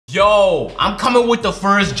Yo, I'm coming with the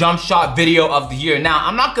first jump shot video of the year. Now,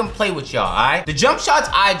 I'm not gonna play with y'all, alright? The jump shots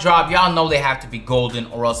I drop, y'all know they have to be golden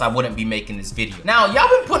or else I wouldn't be making this video. Now, y'all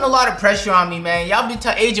been putting a lot of pressure on me, man. Y'all been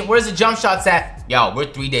telling Agent, where's the jump shots at? Yo,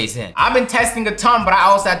 we're 3 days in. I've been testing a ton, but I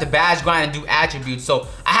also had to badge grind and do attributes, so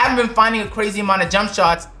I haven't been finding a crazy amount of jump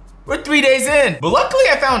shots. We're 3 days in. But luckily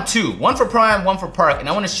I found two. One for Prime, one for Park, and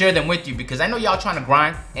I want to share them with you because I know y'all trying to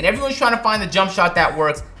grind and everyone's trying to find the jump shot that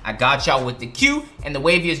works. I got y'all with the Q and the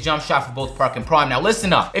waviest jump shot for both Park and Prime. Now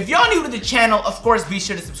listen up. If y'all new to the channel, of course be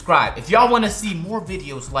sure to subscribe. If y'all want to see more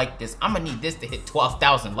videos like this, I'm gonna need this to hit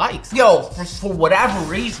 12,000 likes. Yo, for whatever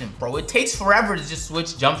reason, bro, it takes forever to just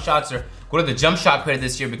switch jump shots or go to the jump shot creator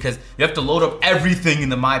this year because you have to load up everything in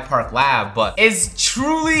the MyPark lab, but it's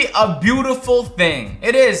truly a beautiful thing.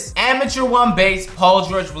 It is. Amateur 1 base, Paul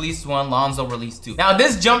George released 1, Lonzo released 2. Now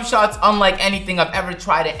this jump shot's unlike anything I've ever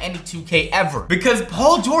tried at any 2K ever because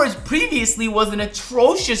Paul George previously was an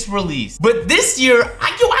atrocious release. But this year,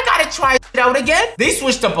 I gotta try it out again. They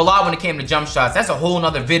switched up a lot when it came to jump shots. That's a whole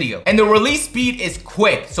nother video. And the release speed is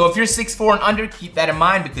quick. So if you're 6'4" and under, keep that in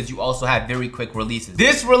mind because you also have very quick releases.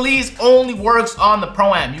 This release only works on the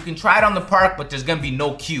Pro-Am. You can try it on the Park, but there's gonna be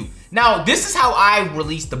no Q. Now, this is how I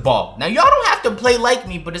release the ball. Now, y'all don't have to play like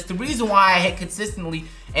me, but it's the reason why I hit consistently,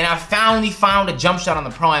 and I finally found a jump shot on the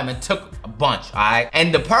Pro-Am and took a bunch, all right?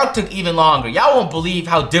 And the Park took even longer. Y'all won't believe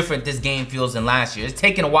how different this game feels than last year. It's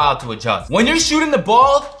taken a while to adjust. When you're shooting the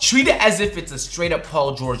ball, treat it as if it's a straight up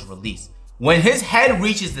Paul George release. When his head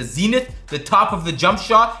reaches the zenith, the top of the jump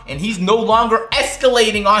shot, and he's no longer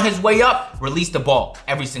escalating on his way up, release the ball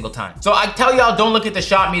every single time. So I tell y'all, don't look at the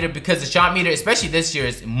shot meter because the shot meter, especially this year,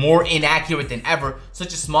 is more inaccurate than ever.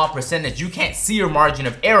 Such a small percentage, you can't see your margin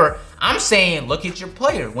of error. I'm saying, look at your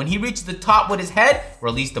player. When he reaches the top with his head,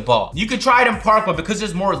 release the ball. You could try it in Park, but because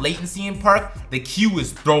there's more latency in Park, the Q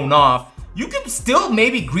is thrown off. You can still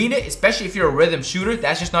maybe green it, especially if you're a rhythm shooter.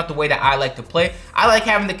 That's just not the way that I like to play. I like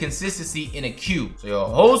having the consistency in a Q. So yo,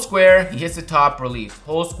 hold square, he hits the top, release.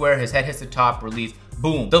 Hold square, his head hits the top, release.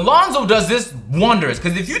 Boom. The Lonzo does this wonders,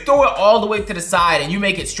 because if you throw it all the way to the side and you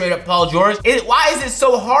make it straight up Paul George, why is it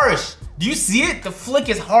so harsh? Do you see it? The flick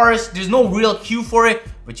is harsh. There's no real Q for it,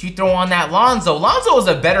 but you throw on that Lonzo. Lonzo is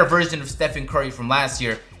a better version of Stephen Curry from last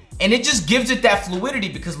year. And it just gives it that fluidity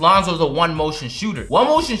because Lonzo's a one motion shooter. One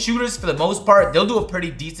motion shooters, for the most part, they'll do a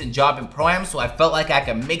pretty decent job in Pro-Am, so I felt like I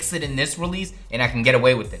could mix it in this release and I can get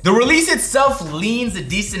away with it. The release itself leans a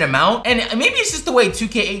decent amount, and maybe it's just the way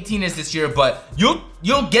 2K18 is this year, but you'll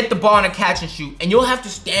get the ball in a catch and shoot, and you'll have to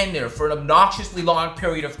stand there for an obnoxiously long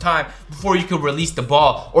period of time before you can release the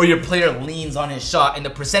ball, or your player leans on his shot and the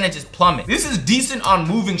percentages plummet. This is decent on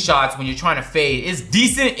moving shots when you're trying to fade. It's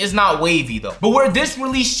decent, it's not wavy though. But where this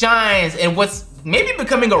release shines and what's maybe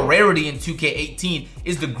becoming a rarity in 2K18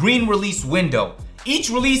 is the green release window.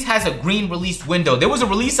 Each release has a green release window. There was a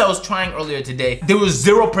release I was trying earlier today. There was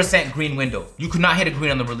 0% green window. You could not hit a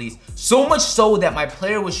green on the release. So much so that my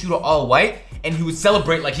player would shoot an all white and he would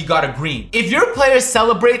celebrate like he got a green. If your player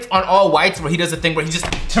celebrates on all whites where he does a thing where he just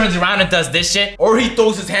turns around and does this shit, or he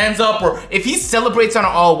throws his hands up, or if he celebrates on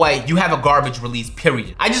an all white, you have a garbage release,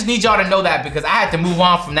 period. I just need y'all to know that because I had to move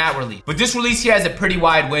on from that release. But this release here has a pretty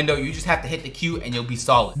wide window. You just have to hit the Q and you'll be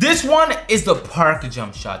solid. This one is the Park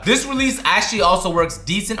jump shot. This release actually also works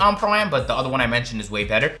decent on Pro-Am, but the other one I mentioned is way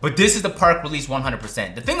better. But this is the Park release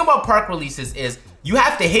 100%. The thing about Park releases is you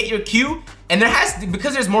have to hit your Q, and there has to,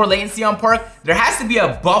 because there's more latency on Park, there has to be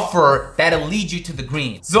a buffer that'll lead you to the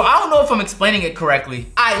green. So I don't know if I'm explaining it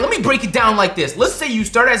correctly. All right, let me break it down like this. Let's say you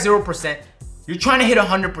start at 0%. You're trying to hit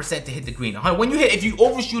 100% to hit the green. If you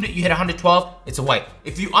overshoot it, you hit 112, it's a white.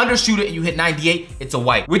 If you undershoot it and you hit 98, it's a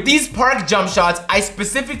white. With these Park jump shots, I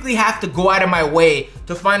specifically have to go out of my way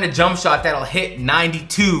to find a jump shot that'll hit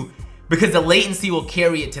 92 because the latency will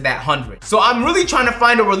carry it to that 100. So I'm really trying to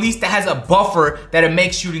find a release that has a buffer that'll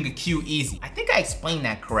make shooting a Q easy. I think I explained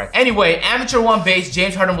that correct. Anyway, Amateur 1 base,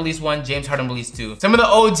 James Harden release 1, James Harden release 2. Some of the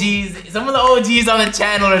OGs on the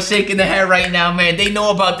channel are shaking their head right now, man. They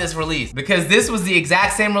know about this release because this was the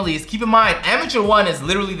exact same release. Keep in mind, Amateur 1 is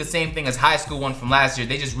literally the same thing as High School 1 from last year.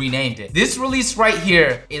 They just renamed it. This release right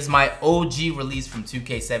here is my OG release from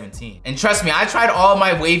 2K17. And trust me, I tried all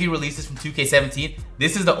my wavy releases from 2K17.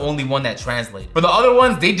 This is the only one that translated. For the other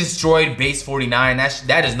ones, they destroyed base 49.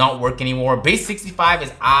 That does not work anymore. Base 65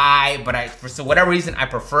 is but for whatever reason, I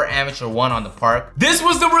prefer Amateur 1 on the Park. This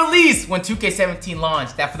was the release when 2K17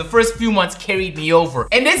 launched that for the first few months carried me over.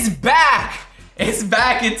 And it's back. It's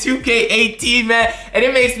back in 2K18, man. And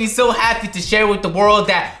it makes me so happy to share with the world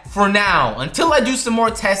that for now, until I do some more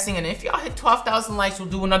testing. And if y'all hit 12,000 likes, we'll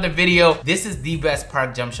do another video. This is the best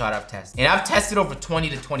park jump shot I've tested. And I've tested over 20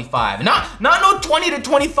 to 25. Not no 20 to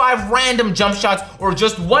 25 random jump shots or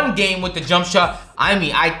just one game with the jump shot. I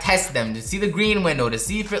mean, I test them to see the green window, to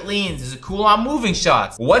see if it leans. Is it cool on moving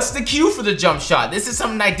shots? What's the cue for the jump shot? This is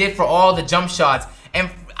something I did for all the jump shots. And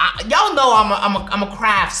y'all know I'm a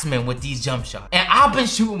craftsman with these jump shots. And I've been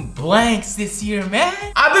shooting blanks this year, man.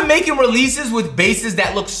 I've been making releases with bases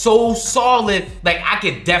that look so solid. Like, I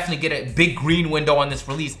could definitely get a big green window on this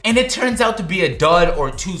release. And it turns out to be a dud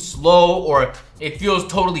or too slow, or it feels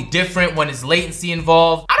totally different when it's latency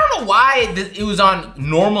involved. I don't know why it was on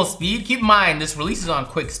normal speed. Keep in mind, this release is on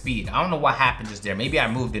quick speed. I don't know what happened just there. Maybe I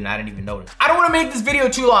moved it and I didn't even notice. I don't want to make this video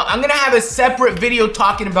too long. I'm gonna have a separate video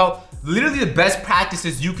talking about literally the best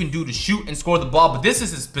practices you can do to shoot and score the ball, but this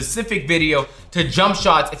is a specific video to jump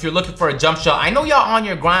shots if you're looking for a jump shot. I know y'all on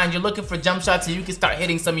your grind, you're looking for jump shots so you can start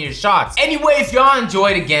hitting some of your shots. Anyway, if y'all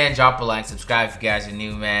enjoyed, again, drop a like, subscribe if you guys are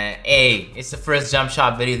new, man. Hey, it's the first jump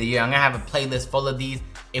shot video of the year. I'm gonna have a playlist full of these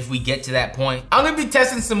if we get to that point. I'm gonna be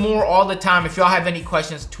testing some more all the time. If y'all have any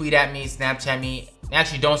questions, tweet at me, Snapchat me.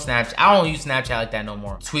 Actually, don't Snapchat. I don't use Snapchat like that no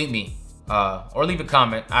more. Tweet me, or leave a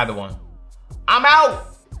comment, either one. I'm out.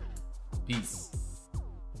 Peace.